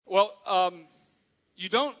you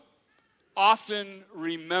don't often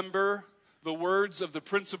remember the words of the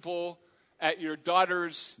principal at your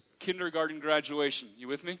daughter's kindergarten graduation. You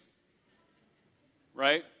with me?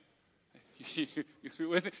 Right?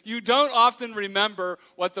 You don't often remember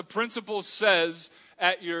what the principal says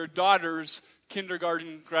at your daughter's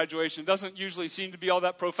kindergarten graduation. It doesn't usually seem to be all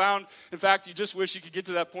that profound. In fact, you just wish you could get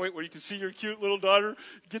to that point where you can see your cute little daughter,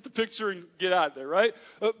 get the picture, and get out of there, right?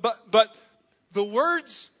 But the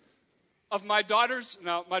words of my daughter's,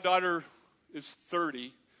 now my daughter is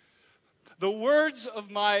 30, the words of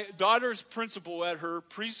my daughter's principal at her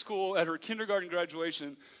preschool, at her kindergarten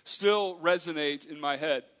graduation, still resonate in my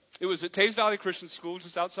head. It was at Tays Valley Christian School,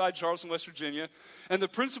 just outside Charleston, West Virginia, and the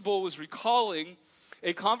principal was recalling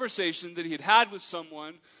a conversation that he had had with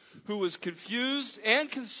someone who was confused and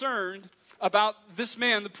concerned about this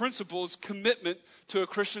man, the principal's commitment to a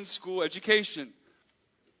Christian school education.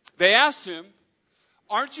 They asked him,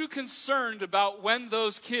 "Aren't you concerned about when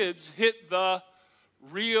those kids hit the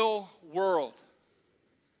real world?"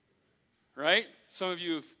 Right? Some of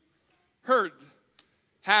you have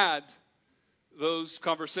had those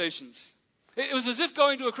conversations. It was as if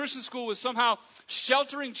going to a Christian school was somehow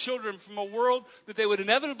sheltering children from a world that they would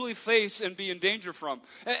inevitably face and be in danger from.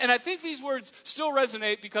 And I think these words still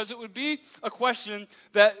resonate because it would be a question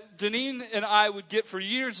that Deneen and I would get for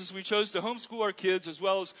years as we chose to homeschool our kids as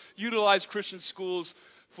well as utilize Christian schools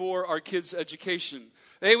for our kids' education.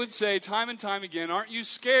 They would say time and time again, "Aren't you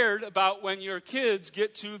scared about when your kids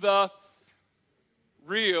get to the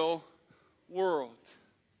real world?"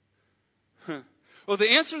 Well,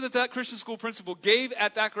 the answer that Christian school principal gave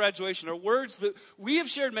at that graduation are words that we have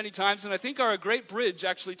shared many times and I think are a great bridge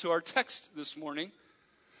actually to our text this morning.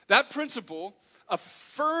 That principal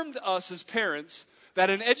affirmed us as parents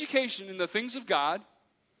that an education in the things of God,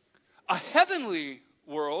 a heavenly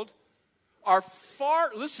world, are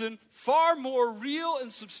far more real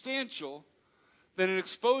and substantial than an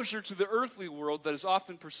exposure to the earthly world that is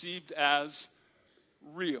often perceived as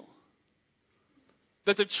real.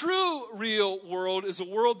 That the true real world is a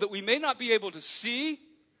world that we may not be able to see,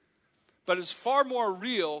 but is far more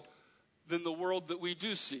real than the world that we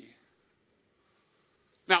do see.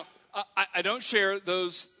 Now, I don't share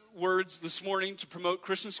those words this morning to promote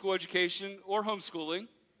Christian school education or homeschooling,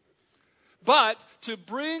 but to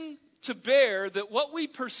bring to bear that what we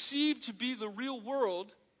perceive to be the real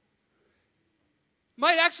world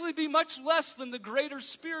might actually be much less than the greater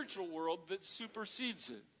spiritual world that supersedes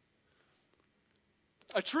it.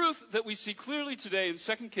 A truth that we see clearly today in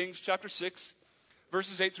 2 Kings chapter 6,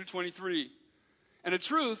 verses 8 through 23. And a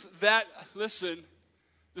truth that, listen,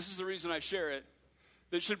 this is the reason I share it,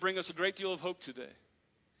 that should bring us a great deal of hope today.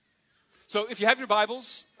 So if you have your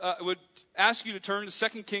Bibles, I would ask you to turn to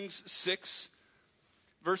 2 Kings 6,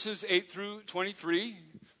 verses 8 through 23.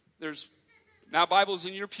 There's now Bibles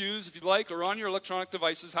in your pews, if you'd like, or on your electronic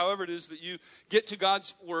devices, however it is that you get to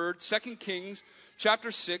God's Word. 2 Kings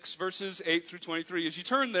chapter 6, verses 8 through 23. As you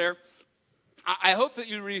turn there, I hope that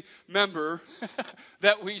you remember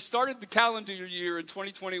that we started the calendar year in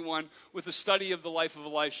 2021 with a study of the life of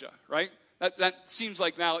Elisha, right? That seems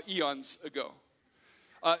like now eons ago.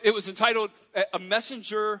 It was entitled A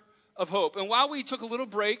Messenger of Hope. And while we took a little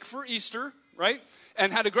break for Easter, right,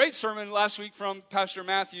 and had a great sermon last week from Pastor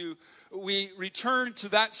Matthew, we returned to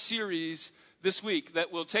that series this week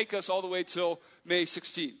that will take us all the way till May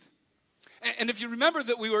 16th. And if you remember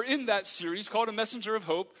that we were in that series called A Messenger of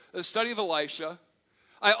Hope, a study of Elisha,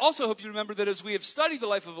 I also hope you remember that as we have studied the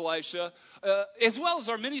life of Elisha, as well as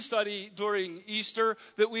our mini-study during Easter,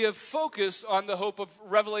 that we have focused on the hope of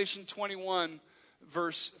Revelation 21,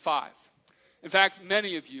 verse 5. In fact,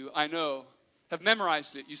 many of you, I know, have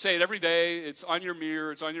memorized it. You say it every day. It's on your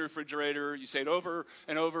mirror. It's on your refrigerator. You say it over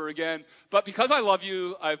and over again. But because I love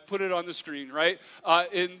you, I've put it on the screen, right?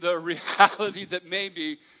 In the reality that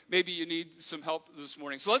maybe you need some help this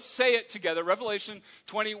morning. So let's say it together. Revelation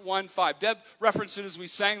 21:5. Deb referenced it as we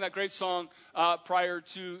sang that great song prior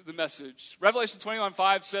to the message. Revelation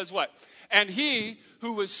 21:5 says what? And he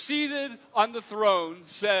who was seated on the throne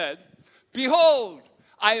said, "Behold,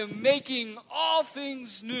 I am making all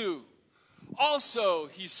things new." Also,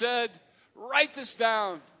 he said, "Write this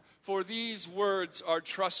down, for these words are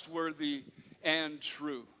trustworthy and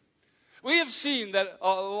true." We have seen that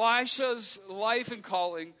Elisha's life and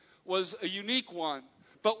calling was a unique one,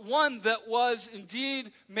 but one that was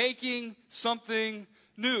indeed making something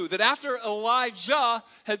new. That after Elijah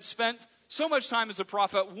had spent so much time as a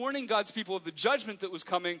prophet warning God's people of the judgment that was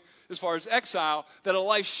coming as far as exile, that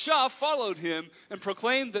Elisha followed him and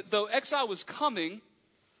proclaimed that though exile was coming,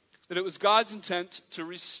 that it was God's intent to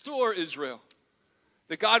restore Israel.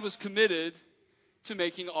 That God was committed to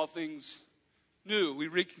making all things new.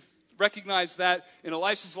 We recognize that in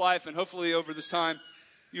Elisha's life, and hopefully over this time,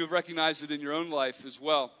 you have recognized it in your own life as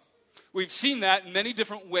well. We've seen that in many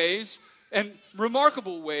different ways and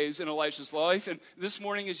remarkable ways in Elisha's life, and this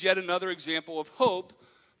morning is yet another example of hope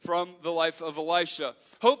from the life of Elisha.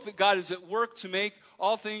 Hope that God is at work to make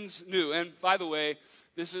all things new. And by the way,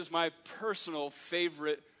 this is my personal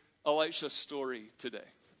favorite Elisha story today.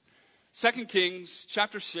 2 Kings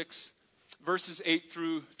chapter 6, verses 8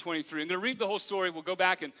 through 23. I'm going to read the whole story. We'll go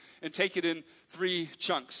back and take it in 3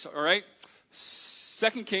 chunks, all right?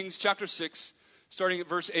 2 Kings chapter 6, starting at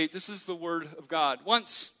verse 8. This is the word of God.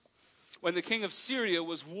 Once, when the king of Syria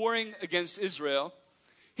was warring against Israel,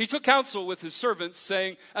 he took counsel with his servants,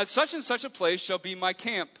 saying, "At such and such a place shall be my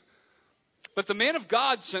camp." But the man of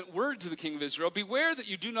God sent word to the king of Israel, "Beware that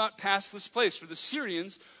you do not pass this place, for the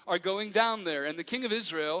Syrians are going down there." And the king of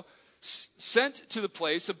Israel sent to the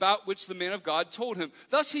place about which the man of God told him.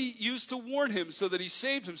 Thus he used to warn him, so that he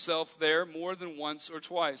saved himself there more than once or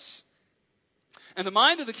twice. And the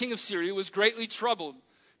mind of the king of Syria was greatly troubled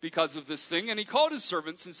because of this thing. And he called his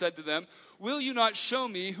servants and said to them, "Will you not show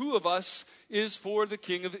me who of us is for the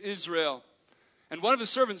king of Israel?" And one of his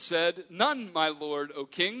servants said, "None, my lord, O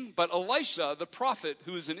king, but Elisha, the prophet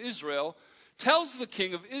who is in Israel, tells the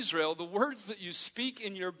king of Israel the words that you speak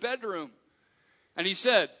in your bedroom." And he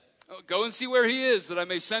said, "Go and see where he is, that I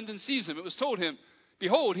may send and seize him." It was told him,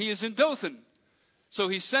 "Behold, he is in Dothan." So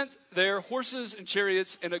he sent there horses and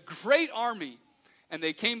chariots and a great army, and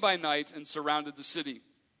they came by night and surrounded the city.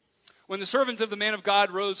 When the servants of the man of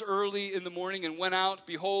God rose early in the morning and went out,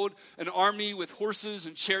 behold, an army with horses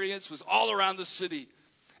and chariots was all around the city.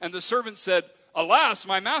 And the servants said, "Alas,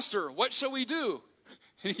 my master, what shall we do?"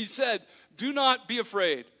 And he said, "Do not be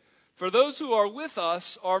afraid, for those who are with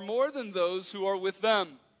us are more than those who are with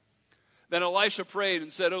them." Then Elisha prayed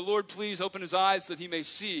and said, "O Lord, please open his eyes that he may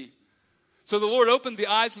see." So the Lord opened the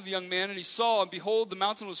eyes of the young man, and he saw, and behold, the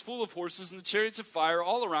mountain was full of horses and the chariots of fire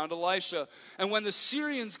all around Elisha. And when the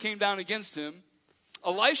Syrians came down against him,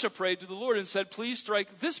 Elisha prayed to the Lord and said, "Please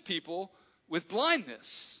strike this people with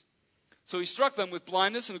blindness." So he struck them with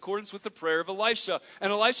blindness in accordance with the prayer of Elisha.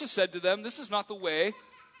 And Elisha said to them, "This is not the way,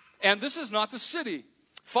 and this is not the city.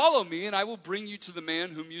 Follow me, and I will bring you to the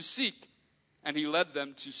man whom you seek." And he led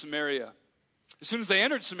them to Samaria. As soon as they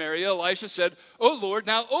entered Samaria, Elisha said, "O Lord,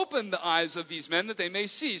 now open the eyes of these men that they may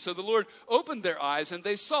see." So the Lord opened their eyes, and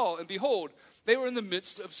they saw, and behold, they were in the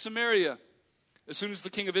midst of Samaria. As soon as the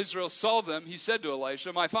king of Israel saw them, he said to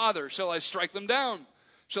Elisha, "My father, shall I strike them down?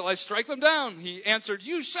 Shall I strike them down?" He answered,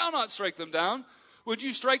 "You shall not strike them down. Would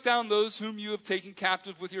you strike down those whom you have taken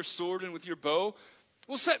captive with your sword and with your bow?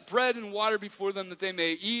 We'll set bread and water before them that they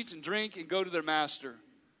may eat and drink and go to their master."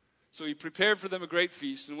 So he prepared for them a great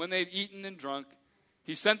feast, and when they had eaten and drunk,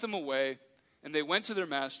 he sent them away, and they went to their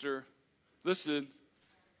master. Listen,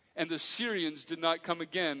 and the Syrians did not come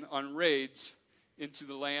again on raids into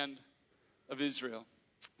the land of Israel.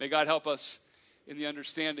 May God help us in the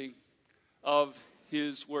understanding of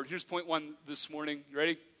his word. Here's point 1 this morning. You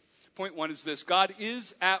ready? Point 1 is this: God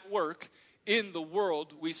is at work in the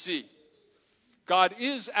world we see. God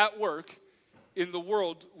is at work in the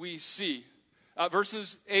world we see.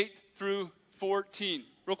 Verses 8 through 14.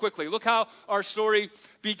 Real quickly, look how our story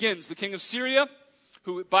begins. The king of Syria,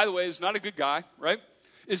 who, by the way, is not a good guy, right,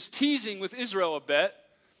 is teasing with Israel a bit.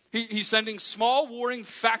 He's sending small warring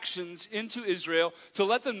factions into Israel to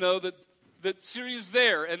let them know that Syria is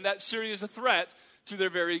there and that Syria is a threat to their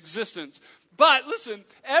very existence. But listen,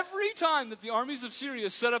 every time that the armies of Syria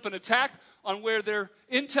set up an attack on where their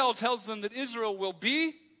intel tells them that Israel will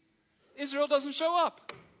be, Israel doesn't show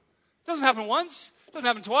up. It doesn't happen once. It doesn't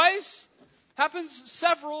happen twice. It happens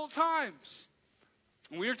several times.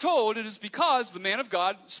 And we are told it is because the man of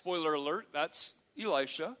God, spoiler alert, that's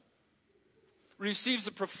Elisha, receives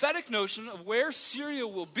a prophetic notion of where Syria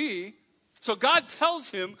will be. So God tells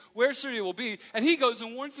him where Syria will be, and he goes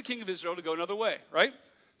and warns the king of Israel to go another way, right?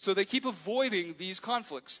 So they keep avoiding these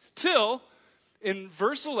conflicts. Till, in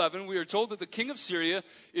verse 11, we are told that the king of Syria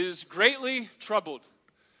is greatly troubled.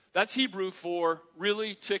 That's Hebrew for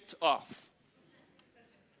really ticked off.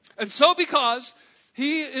 And so because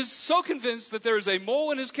he is so convinced that there is a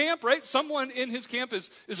mole in his camp, right? Someone in his camp is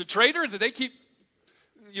a traitor, that they keep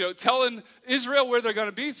telling Israel where they're going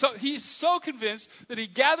to be. So he's so convinced that he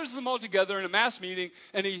gathers them all together in a mass meeting,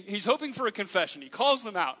 and he's hoping for a confession. He calls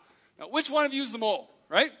them out. Now, which one of you is the mole,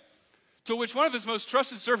 right? To which one of his most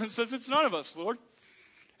trusted servants says, "It's none of us, Lord.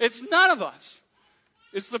 It's none of us.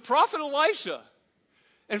 It's the prophet Elisha."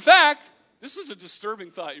 In fact, this is a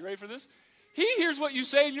disturbing thought. You ready for this? He hears what you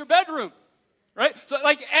say in your bedroom, right? So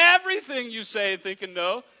like everything you say and think and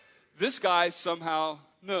know, this guy somehow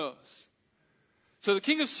knows. So the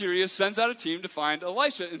king of Syria sends out a team to find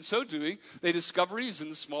Elisha. In so doing, they discover he's in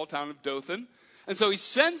the small town of Dothan. And so he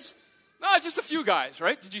sends, just a few guys,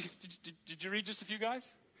 right? Did you read just a few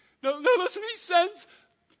guys? No, listen, he sends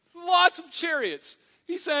lots of chariots.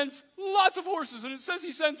 He sends lots of horses. And it says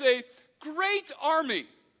he sends a great army.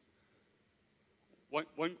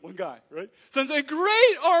 One guy, right? Sends a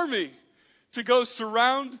great army to go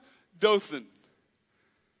surround Dothan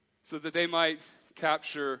so that they might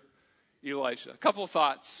capture Elisha. A couple of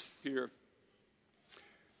thoughts here.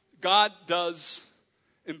 God does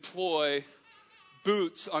employ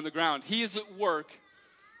boots on the ground. He is at work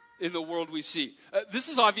in the world we see. This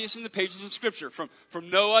is obvious in the pages of Scripture, from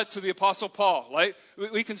Noah to the Apostle Paul, right?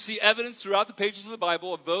 We can see evidence throughout the pages of the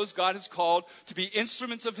Bible of those God has called to be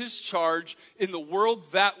instruments of his charge in the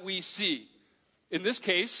world that we see. In this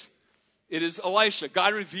case, it is Elisha.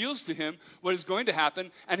 God reveals to him what is going to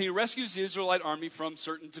happen, and he rescues the Israelite army from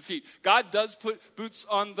certain defeat. God does put boots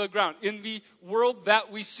on the ground in the world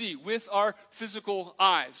that we see with our physical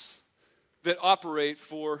eyes that operate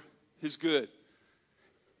for his good.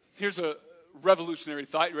 Here's a revolutionary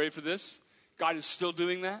thought. You ready for this? God is still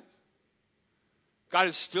doing that. God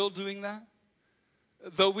is still doing that.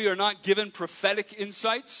 Though we are not given prophetic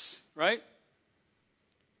insights, right?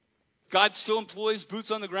 God still employs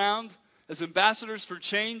boots on the ground as ambassadors for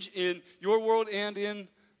change in your world and in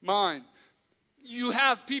mine. You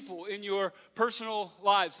have people in your personal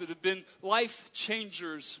lives that have been life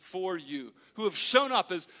changers for you, who have shown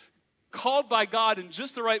up as called by God in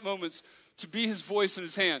just the right moments to be his voice in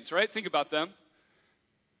his hands, right? Think about them.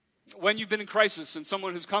 When you've been in crisis and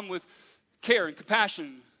someone has come with care and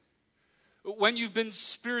compassion. When you've been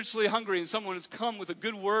spiritually hungry and someone has come with a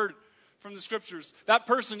good word from the Scriptures. That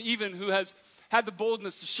person even who has had the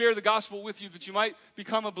boldness to share the gospel with you that you might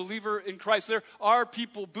become a believer in Christ. There are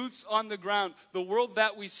people, boots on the ground, the world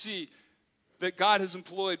that we see, that God has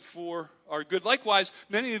employed for our good. Likewise,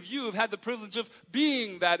 many of you have had the privilege of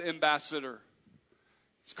being that ambassador.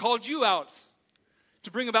 He's called you out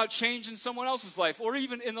to bring about change in someone else's life, or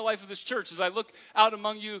even in the life of this church. As I look out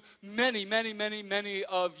among you, many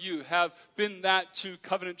of you have been that to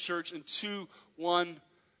Covenant Church and to one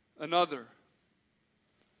another.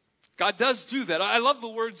 God does do that. I love the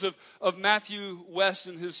words of Matthew West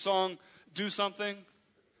in his song, Do Something. You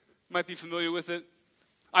might be familiar with it.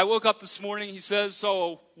 I woke up this morning, he says,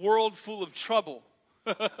 saw a world full of trouble.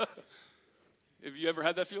 Have you ever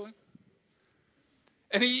had that feeling?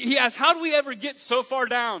 And he asks, how do we ever get so far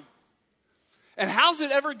down? And how's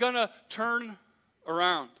it ever going to turn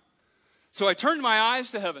around? So I turned my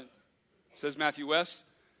eyes to heaven, says Matthew West,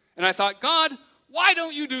 and I thought, God, why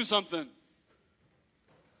don't you do something?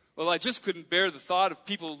 Well, I just couldn't bear the thought of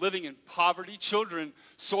people living in poverty, children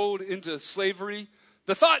sold into slavery.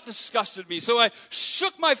 The thought disgusted me. So I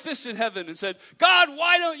shook my fist at heaven and said, God,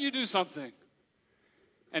 why don't you do something?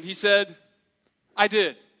 And he said, I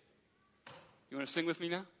did. You want to sing with me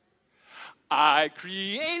now? I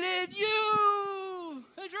created you.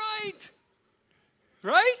 That's right.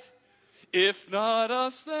 Right? If not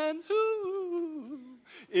us, then who?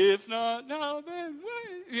 If not now, then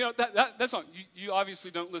when? You know, that song. You obviously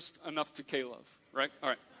don't listen enough to K-Love, right? All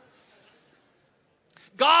right.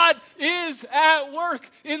 God is at work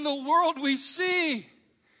in the world we see.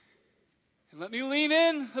 And let me lean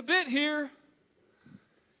in a bit here.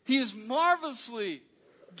 He has marvelously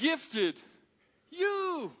gifted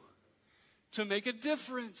you to make a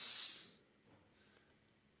difference,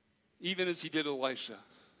 even as he did Elisha.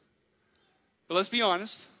 But let's be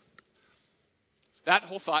honest, that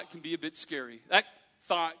whole thought can be a bit scary. That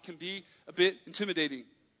thought can be a bit intimidating.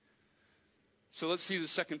 So let's see the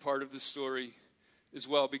second part of this story as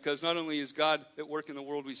well, because not only is God at work in the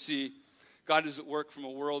world we see, God is at work from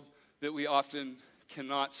a world that we often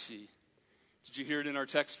cannot see. Did you hear it in our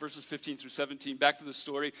text, verses 15 through 17? Back to the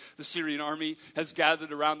story. The Syrian army has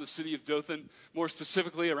gathered around the city of Dothan, more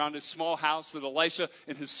specifically around a small house that Elisha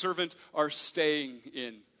and his servant are staying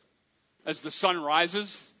in. As the sun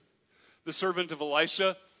rises, the servant of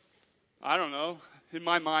Elisha, I don't know, in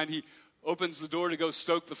my mind, he opens the door to go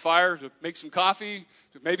stoke the fire, to make some coffee,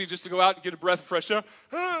 maybe just to go out and get a breath of fresh air.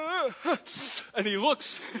 And he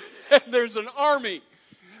looks, and there's an army.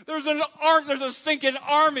 There's a stinking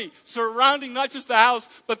army surrounding not just the house,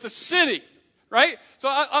 but the city, right? So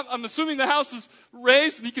I'm assuming the house is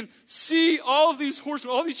raised, and he can see all of these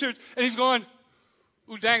horsemen, all these chariots, and he's going,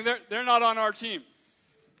 ooh, dang, they're not on our team.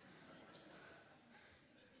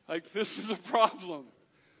 Like, this is a problem.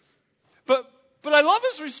 But I love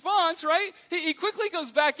his response, right? He quickly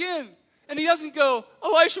goes back in, and he doesn't go,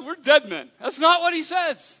 Elisha, we're dead men. That's not what he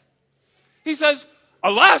says. He says,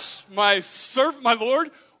 Alas, my Lord,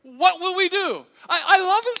 what will we do? I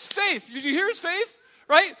love his faith. Did you hear his faith?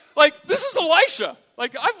 Right? Like, this is Elisha.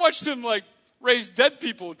 Like, I've watched him, like, raise dead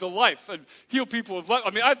people to life and heal people with life. I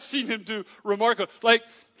mean, I've seen him do remarkable. Like,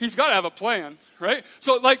 he's got to have a plan, right?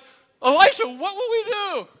 So, like, Elisha, what will we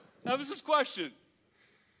do? That was his question.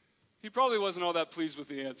 He probably wasn't all that pleased with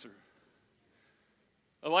the answer.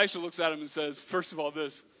 Elisha looks at him and says, first of all,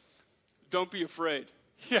 this, don't be afraid.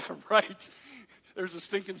 Yeah, right. There's a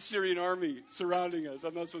stinking Syrian army surrounding us.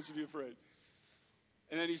 I'm not supposed to be afraid.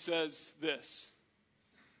 And then he says this,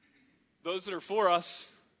 those that are for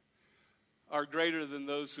us are greater than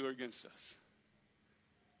those who are against us.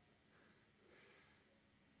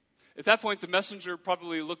 At that point, the messenger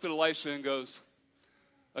probably looked at Elisha and goes,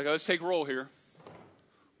 okay, let's take roll here.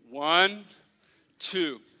 1,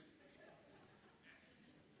 2.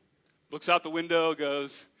 Looks out the window,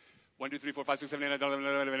 goes 1, 2, 3, 4, 5, 6, 7, 8, 9, 10,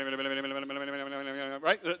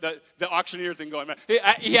 right? The auctioneer thing going.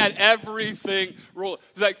 He had everything rolled.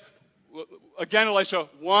 He's like, again, Elisha,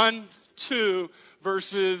 1, 2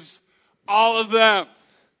 versus all of them.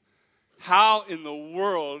 How in the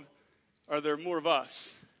world are there more of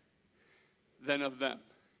us than of them?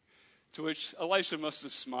 To which Elisha must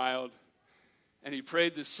have smiled, and he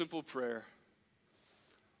prayed this simple prayer.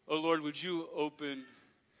 Oh Lord, would you open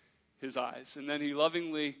his eyes? And then he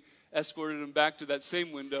lovingly escorted him back to that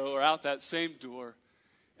same window or out that same door.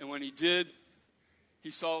 And when he did,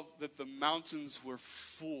 he saw that the mountains were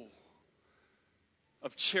full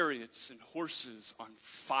of chariots and horses on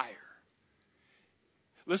fire.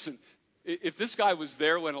 Listen, if this guy was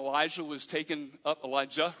there when Elijah, was taken up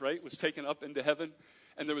into heaven,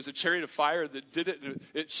 and there was a chariot of fire that did it, and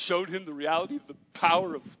it showed him the reality of the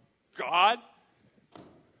power of God,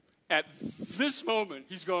 at this moment,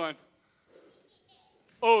 he's going,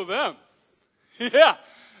 oh, them. Yeah,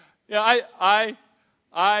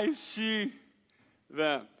 I see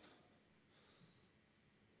them.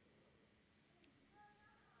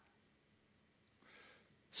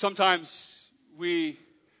 Sometimes we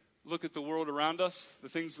look at the world around us, the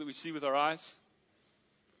things that we see with our eyes,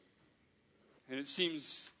 and it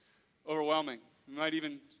seems overwhelming. We might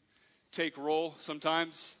even take roll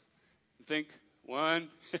sometimes and think 1,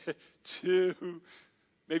 2,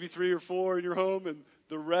 maybe 3 or 4 in your home, and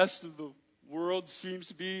the rest of the world seems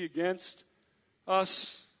to be against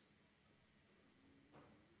us.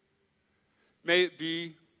 May it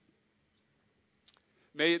be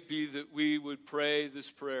that we would pray this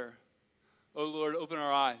prayer. Oh Lord, open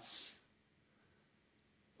our eyes.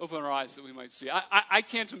 Open our eyes that we might see. I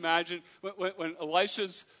can't imagine when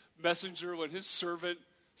Elisha's messenger, when his servant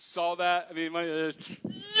saw that. I mean,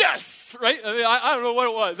 yes, right? I mean, I don't know what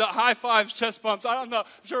it was. High fives, chest bumps. I'm not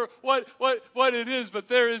sure what it is, but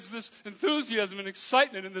there is this enthusiasm and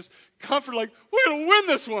excitement and this comfort, like, we're going to win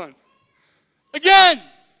this one. Again,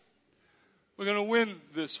 we're going to win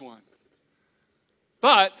this one.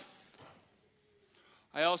 But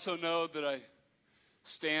I also know that I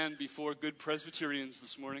stand before good Presbyterians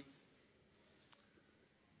this morning.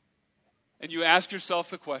 And you ask yourself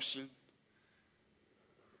the question,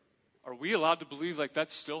 are we allowed to believe like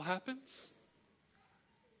that still happens?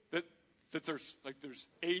 That there's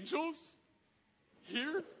angels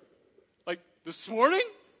here? Like this morning?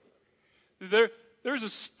 There's a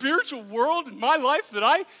spiritual world in my life that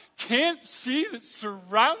I can't see that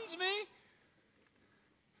surrounds me?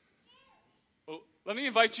 Well, let me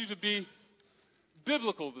invite you to be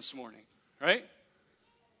biblical this morning, right?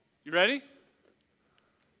 You ready?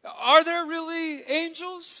 Are there really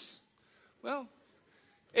angels? Well,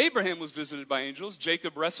 Abraham was visited by angels.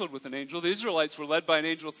 Jacob wrestled with an angel. The Israelites were led by an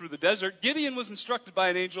angel through the desert. Gideon was instructed by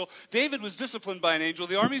an angel. David was disciplined by an angel.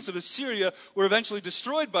 The armies of Assyria were eventually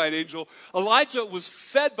destroyed by an angel. Elijah was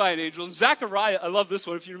fed by an angel. And Zechariah, I love this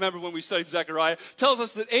one, if you remember when we studied Zechariah, tells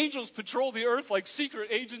us that angels patrol the earth like secret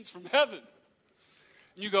agents from heaven.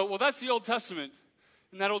 And you go, well, that's the Old Testament.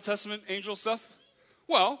 Isn't that Old Testament angel stuff?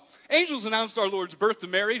 Well, angels announced our Lord's birth to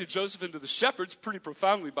Mary, to Joseph, and to the shepherds, pretty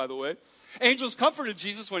profoundly, by the way. Angels comforted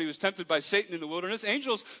Jesus when he was tempted by Satan in the wilderness.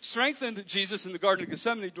 Angels strengthened Jesus in the Garden of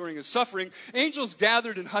Gethsemane during his suffering. Angels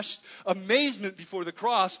gathered in hushed amazement before the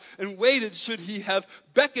cross and waited should he have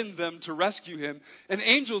beckoned them to rescue him. And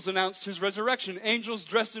angels announced his resurrection. Angels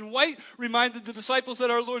dressed in white reminded the disciples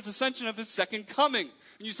at our Lord's ascension of his second coming.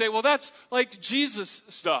 And you say, well, that's like Jesus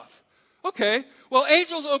stuff. Okay, well,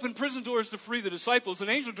 angels opened prison doors to free the disciples. An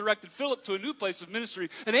angel directed Philip to a new place of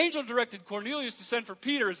ministry. An angel directed Cornelius to send for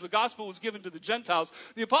Peter as the gospel was given to the Gentiles.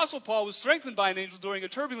 The apostle Paul was strengthened by an angel during a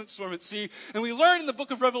turbulent storm at sea. And we learn in the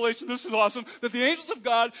book of Revelation, this is awesome, that the angels of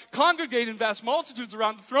God congregate in vast multitudes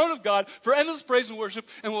around the throne of God for endless praise and worship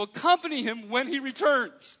and will accompany him when he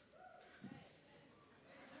returns.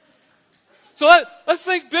 So let's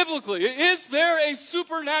think biblically. Is there a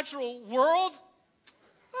supernatural world?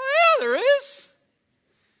 Oh, yeah, there is.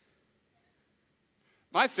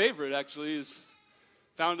 My favorite, actually, is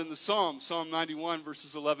found in the Psalm 91,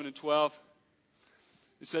 verses 11 and 12.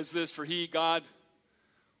 It says this, "For he, God,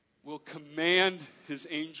 will command his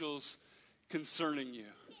angels concerning you,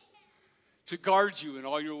 to guard you in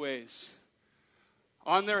all your ways.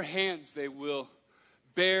 On their hands they will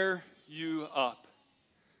bear you up,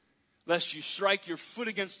 lest you strike your foot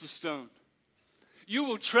against a stone. You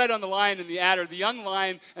will tread on the lion and the adder, the young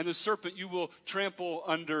lion and the serpent you will trample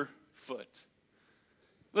underfoot."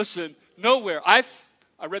 Listen, nowhere. I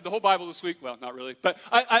read the whole Bible this week. Well, not really, but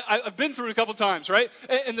I've been through it a couple times, right?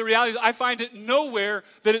 And the reality is I find it nowhere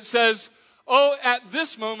that it says, oh, at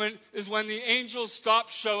this moment is when the angels stop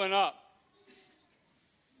showing up.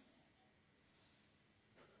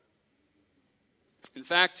 In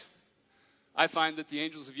fact, I find that the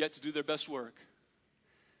angels have yet to do their best work.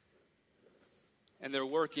 And they're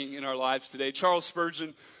working in our lives today. Charles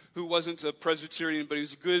Spurgeon, who wasn't a Presbyterian, but he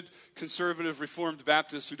was a good conservative Reformed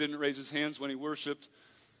Baptist who didn't raise his hands when he worshiped.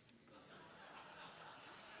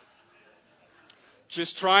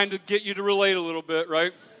 Just trying to get you to relate a little bit,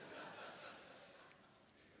 right?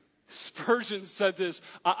 Spurgeon said this,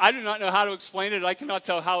 I do not know how to explain it. I cannot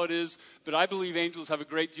tell how it is, but I believe angels have a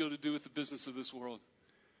great deal to do with the business of this world.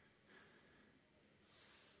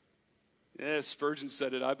 Yeah, Spurgeon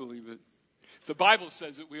said it. I believe it. If the Bible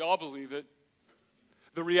says it, we all believe it.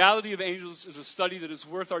 The reality of angels is a study that is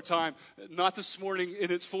worth our time, not this morning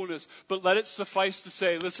in its fullness, but let it suffice to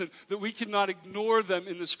say, listen, that we cannot ignore them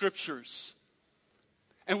in the Scriptures.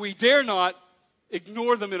 And we dare not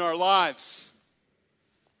ignore them in our lives.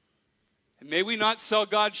 And may we not sell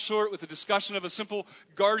God short with a discussion of a simple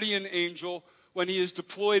guardian angel when he has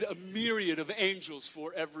deployed a myriad of angels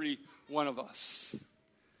for every one of us.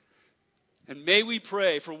 And may we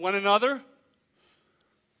pray for one another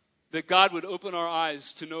that God would open our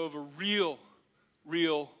eyes to know of a real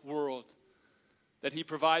world that he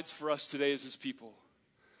provides for us today as his people.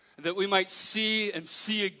 And that we might see and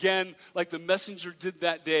see again, like the messenger did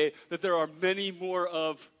that day, that there are many more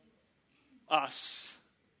of us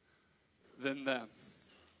than them.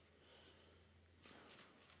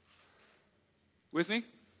 With me?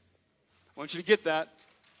 I want you to get that.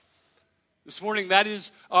 This morning, that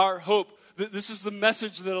is our hope. This is the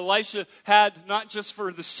message that Elisha had, not just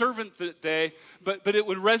for the servant that day, but it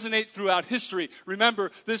would resonate throughout history.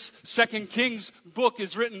 Remember, this 2 Kings book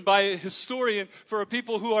is written by a historian for a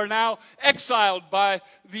people who are now exiled by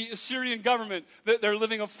the Assyrian government. They're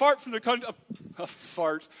living apart from their country.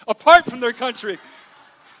 Apart from their country.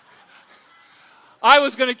 I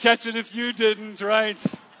was going to catch it if you didn't, right?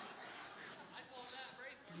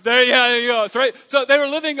 There you go. That's right. So they were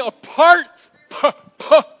living apart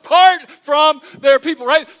from their people,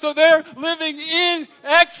 right? So they're living in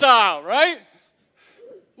exile, right?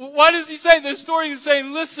 Why does he say this story? He's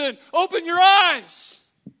saying, listen, open your eyes.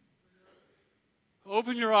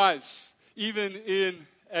 Open your eyes. Even in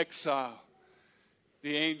exile,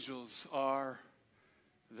 the angels are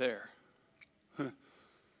there.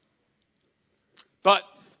 But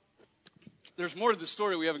there's more to the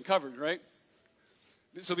story we haven't covered, right?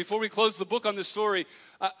 So before we close the book on this story,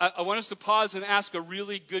 I want us to pause and ask a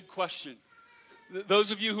really good question.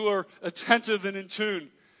 Those of you who are attentive and in tune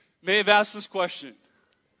may have asked this question.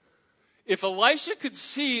 If Elisha could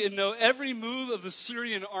see and know every move of the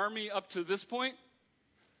Syrian army up to this point,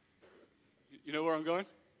 you know where I'm going?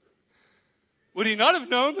 Would he not have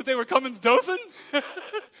known that they were coming to Dothan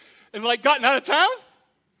and gotten out of town?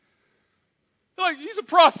 He's a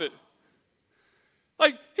prophet.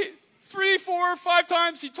 3, 4, 5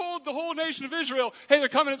 times he told the whole nation of Israel, hey, they're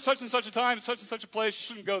coming at such and such a time, such and such a place, you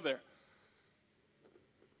shouldn't go there.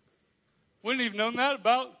 Wouldn't he have known that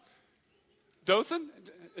about Dothan?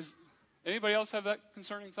 Does anybody else have that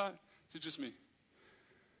concerning thought? Is it just me?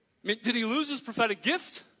 I mean, did he lose his prophetic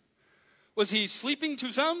gift? Was he sleeping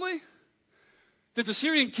too soundly? Did the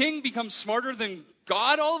Syrian king become smarter than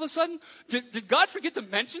God all of a sudden? Did God forget to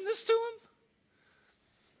mention this to him?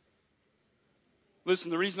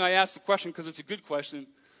 Listen, the reason I ask the question, because it's a good question,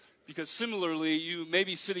 because similarly, you may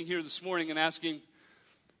be sitting here this morning and asking,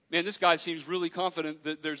 man, this guy seems really confident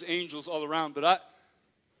that there's angels all around, but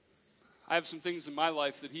I have some things in my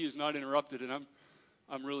life that he has not interrupted, and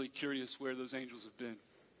I'm really curious where those angels have been.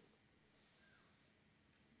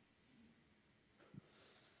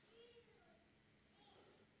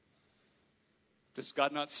 Does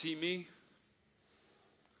God not see me?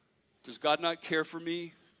 Does God not care for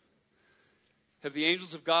me? Have the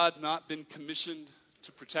angels of God not been commissioned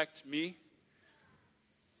to protect me?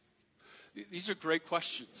 These are great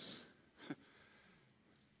questions.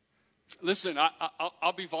 Listen,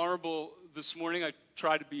 I'll be vulnerable this morning. I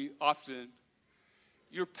try to be often.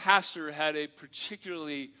 Your pastor had a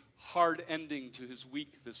particularly hard ending to his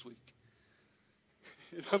week this week.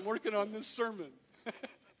 And I'm working on this sermon.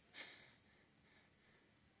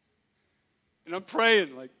 And I'm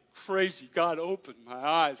praying like crazy. God, open my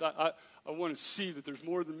eyes. I want to see that there's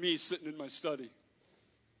more than me sitting in my study.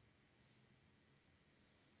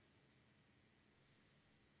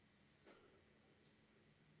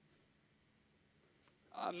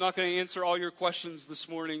 I'm not going to answer all your questions this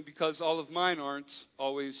morning because all of mine aren't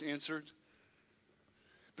always answered.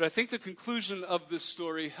 But I think the conclusion of this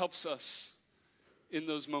story helps us in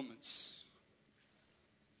those moments.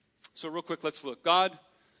 So real quick, let's look. God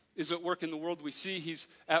is at work in the world we see. He's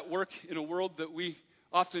at work in a world that we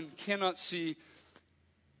often cannot see.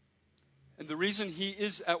 And the reason he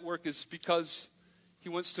is at work is because he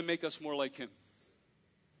wants to make us more like him.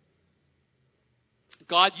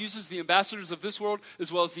 God uses the ambassadors of this world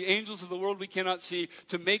as well as the angels of the world we cannot see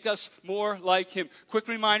to make us more like him. Quick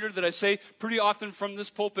reminder that I say pretty often from this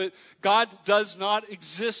pulpit, God does not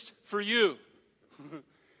exist for you.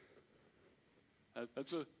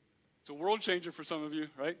 It's a world changer for some of you,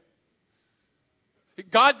 right?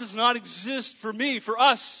 God does not exist for me, for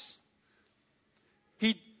us.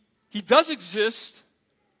 He does exist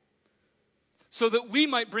so that we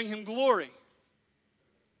might bring him glory.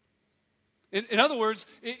 In other words,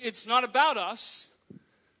 it's not about us,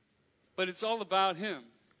 but it's all about him.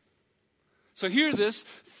 So hear this,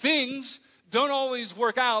 things don't always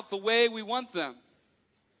work out the way we want them.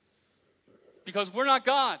 Because we're not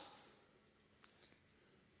God.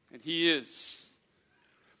 And he is.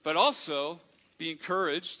 But also, be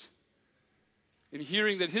encouraged in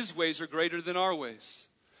hearing that his ways are greater than our ways.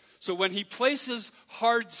 So when he places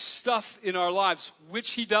hard stuff in our lives,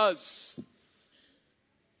 which he does,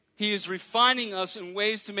 he is refining us in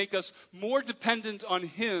ways to make us more dependent on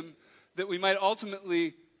him, that we might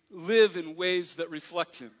ultimately live in ways that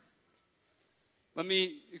reflect him. Let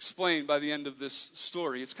me explain by the end of this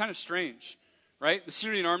story. It's kind of strange, right? The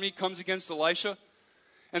Syrian army comes against Elisha,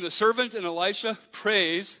 and the servant and Elisha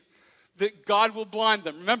prays that God will blind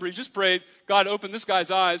them. Remember, he just prayed, God, open this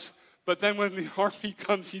guy's eyes. But then when the army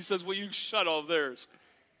comes, he says, will you shut all theirs?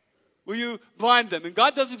 Will you blind them? And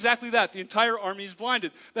God does exactly that. The entire army is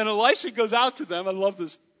blinded. Then Elisha goes out to them. I love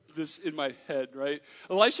this in my head, right?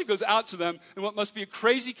 Elisha goes out to them in what must be a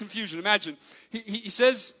crazy confusion. Imagine, he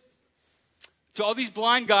says to all these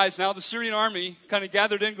blind guys now, the Syrian army kind of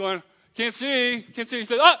gathered in going, can't see. He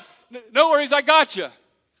says, no worries, I got you.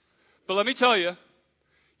 But let me tell you,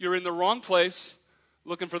 you're in the wrong place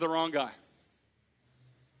looking for the wrong guy.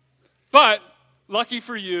 But lucky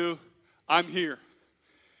for you, I'm here.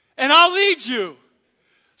 And I'll lead you.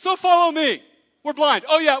 So follow me. We're blind.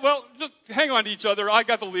 Oh yeah, well, just hang on to each other. I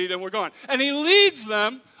got the lead and we're going. And he leads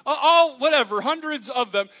them, hundreds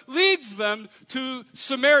of them, leads them to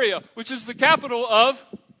Samaria, which is the capital of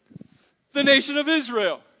the nation of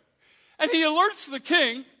Israel. And he alerts the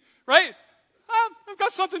king, right? I've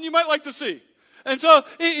got something you might like to see. And so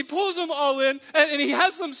he pulls them all in, and he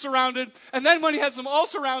has them surrounded. And then when he has them all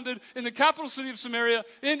surrounded in the capital city of Samaria,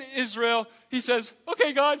 in Israel, he says,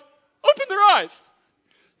 okay, God, open their eyes.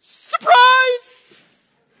 Surprise!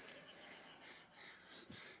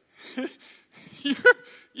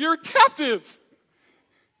 You're captive.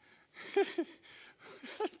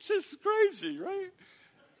 That's just crazy, right?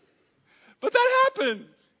 But that happened.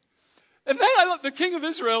 And then the king of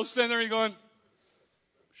Israel standing there and going,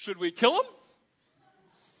 should we kill him?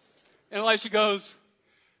 And Elisha goes,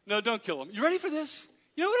 no, don't kill him. You ready for this?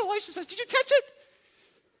 You know what Elisha says? Did you catch it?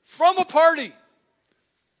 From a party.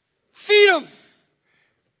 Feed him.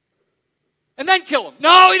 And then kill him.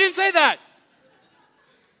 No, he didn't say that.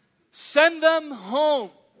 Send them home.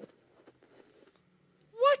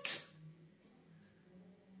 What?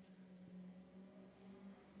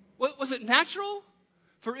 Was it natural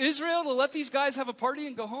for Israel to let these guys have a party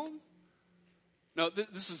and go home? No,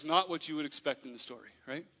 this is not what you would expect in the story,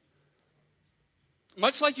 right?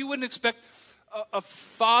 Much like you wouldn't expect a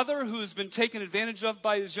father who has been taken advantage of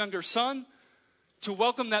by his younger son to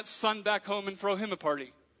welcome that son back home and throw him a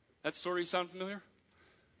party. That story sound familiar?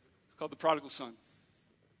 It's called The Prodigal Son.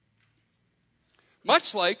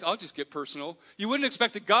 Much like, I'll just get personal, you wouldn't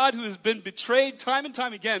expect a God who has been betrayed time and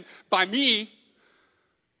time again by me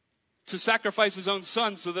to sacrifice his own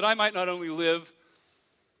son so that I might not only live,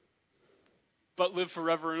 but live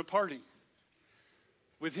forever in a party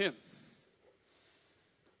with him.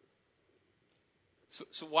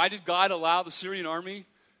 So why did God allow the Syrian army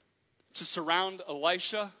to surround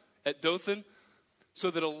Elisha at Dothan? So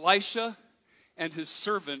that Elisha and his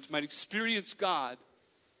servant might experience God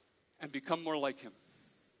and become more like him.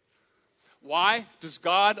 Why does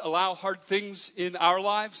God allow hard things in our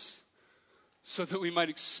lives? So that we might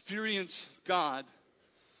experience God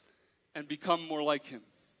and become more like him.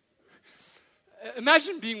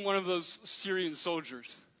 Imagine being one of those Syrian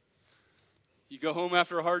soldiers. You go home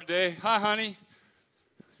after a hard day. Hi, honey.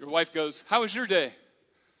 Your wife goes, how was your day?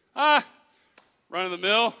 Run of the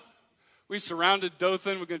mill. We surrounded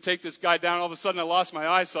Dothan. We're going to take this guy down. All of a sudden, I lost my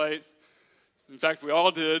eyesight. In fact, we all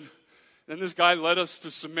did. Then this guy led us to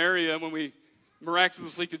Samaria. When we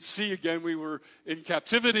miraculously could see again, we were in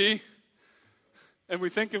captivity. And we're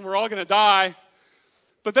thinking we're all going to die.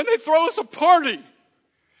 But then they throw us a party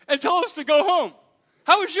and tell us to go home.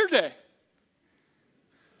 How was your day?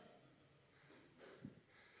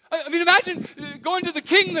 I mean, imagine going to the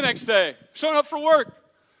king the next day, showing up for work.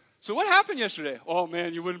 So what happened yesterday? Oh,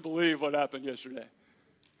 man, you wouldn't believe what happened yesterday.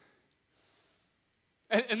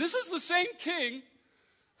 And this is the same king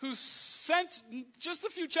who sent, just a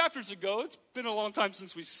few chapters ago, it's been a long time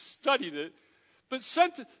since we studied it, but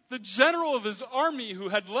sent the general of his army who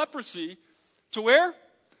had leprosy to where?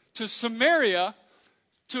 To Samaria,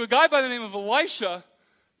 to a guy by the name of Elisha,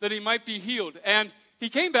 that he might be healed. And he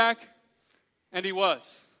came back, and he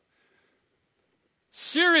was.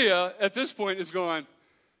 Syria, at this point, is going,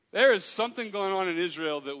 there is something going on in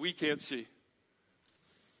Israel that we can't see.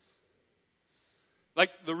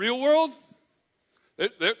 Like the real world,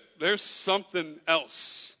 there's something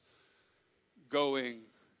else going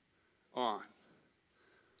on.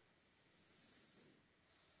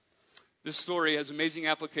 This story has amazing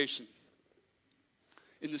application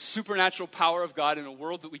in the supernatural power of God in a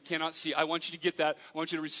world that we cannot see. I want you to get that. I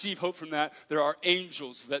want you to receive hope from that. There are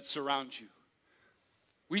angels that surround you.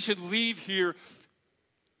 We should leave here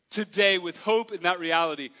today with hope in that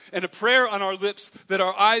reality and a prayer on our lips that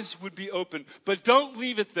our eyes would be open. But don't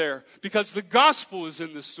leave it there, because the gospel is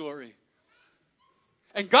in this story.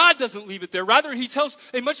 And God doesn't leave it there. Rather, he tells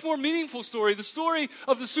a much more meaningful story. The story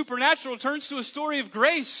of the supernatural turns to a story of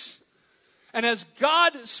grace. And as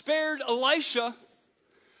God spared Elisha,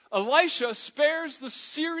 Elisha spares the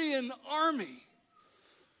Syrian army.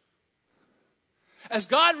 As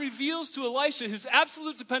God reveals to Elisha his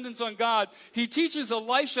absolute dependence on God, he teaches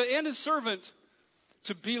Elisha and his servant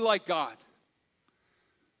to be like God.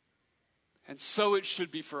 And so it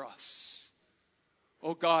should be for us.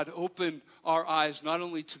 Oh God, open our eyes not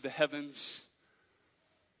only to the heavens,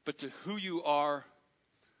 but to who you are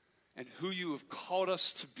and who you have called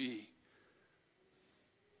us to be.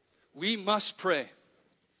 We must pray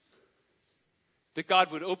that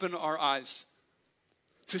God would open our eyes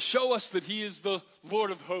to show us that he is the Lord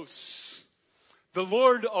of hosts, the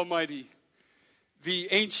Lord Almighty, the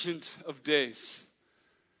Ancient of Days.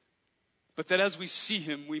 But that as we see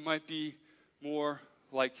him, we might be more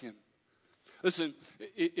like him. Listen,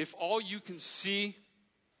 if all you can see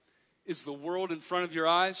is the world in front of your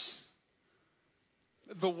eyes,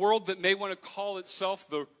 the world that may want to call itself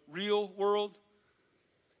the real world,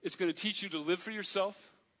 it's going to teach you to live for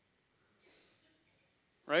yourself,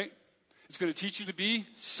 right? It's going to teach you to be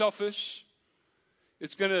selfish.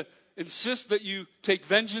 It's going to insist that you take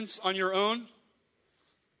vengeance on your own.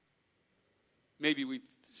 Maybe we've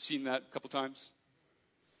seen that a couple times.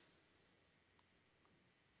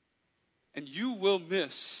 And you will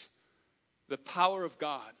miss the power of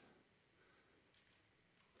God.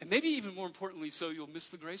 And maybe even more importantly so, you'll miss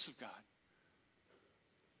the grace of God.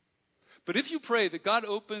 But if you pray that God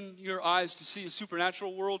open your eyes to see a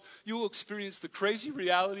supernatural world, you will experience the crazy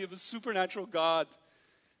reality of a supernatural God.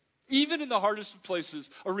 Even in the hardest of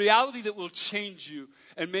places, a reality that will change you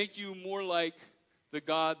and make you more like the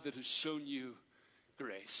God that has shown you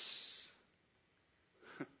grace.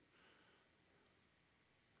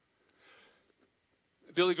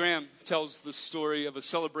 Billy Graham tells the story of a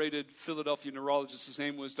celebrated Philadelphia neurologist. His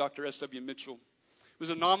name was Dr. S.W. Mitchell. He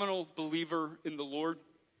was a nominal believer in the Lord.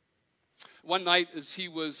 One night, as he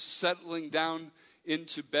was settling down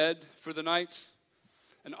into bed for the night,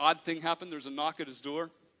 an odd thing happened. There's a knock at his door.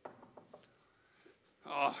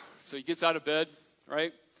 So he gets out of bed,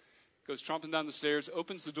 right? Goes tromping down the stairs,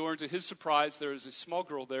 opens the door, and to his surprise, there is a small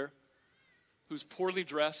girl there who's poorly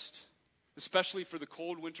dressed, especially for the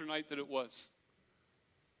cold winter night that it was.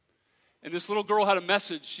 And this little girl had a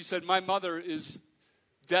message. She said, my mother is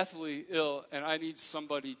deathly ill, and I need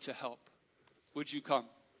somebody to help. Would you come?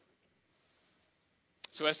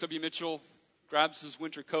 So S.W. Mitchell grabs his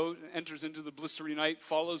winter coat and enters into the blistery night,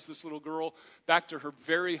 follows this little girl back to her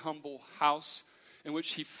very humble house, in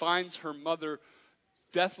which he finds her mother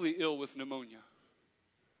deathly ill with pneumonia.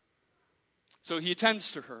 So he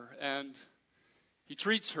attends to her, and he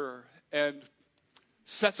treats her, and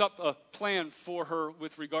sets up a plan for her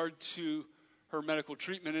with regard to her medical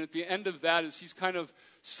treatment. And at the end of that, as he's kind of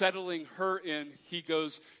settling her in, he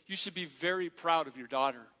goes, you should be very proud of your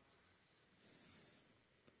daughter.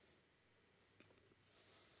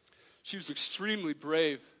 She was extremely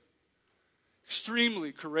brave,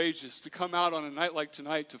 extremely courageous to come out on a night like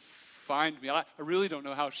tonight to find me. I really don't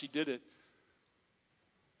know how she did it.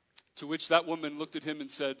 To which that woman looked at him and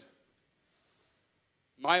said,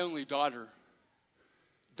 my only daughter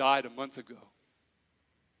died a month ago.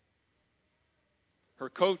 Her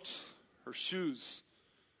coat, her shoes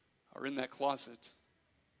are in that closet.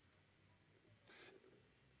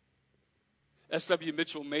 S.W.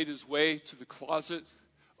 Mitchell made his way to the closet,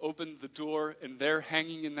 opened the door, and there,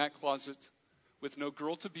 hanging in that closet, with no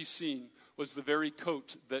girl to be seen, was the very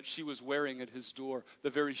coat that she was wearing at his door, the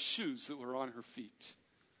very shoes that were on her feet.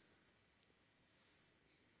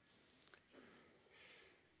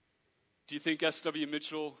 Do you think S.W.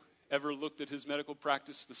 Mitchell ever looked at his medical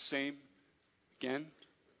practice the same again?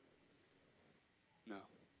 No.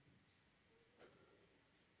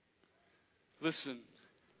 Listen,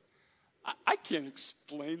 I can't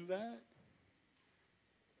explain that.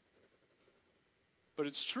 But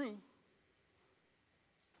it's true.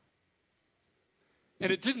 And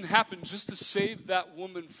it didn't happen just to save that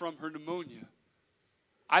woman from her pneumonia.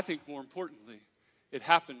 I think more importantly, it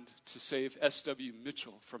happened to save S.W.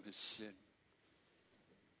 Mitchell from his sin.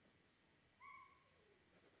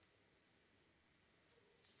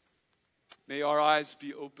 May our eyes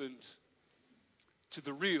be opened to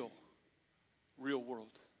the real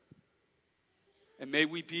world. And may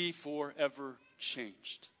we be forever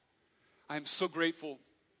changed. I am so grateful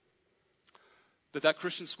that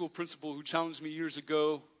Christian school principal who challenged me years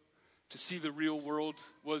ago to see the real world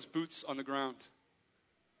was boots on the ground.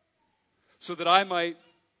 So that I might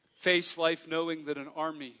face life knowing that an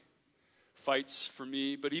army fights for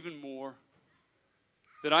me, but even more,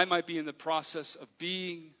 that I might be in the process of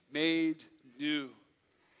being made new,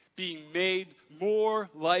 being made more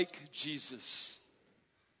like Jesus,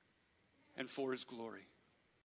 and for his glory.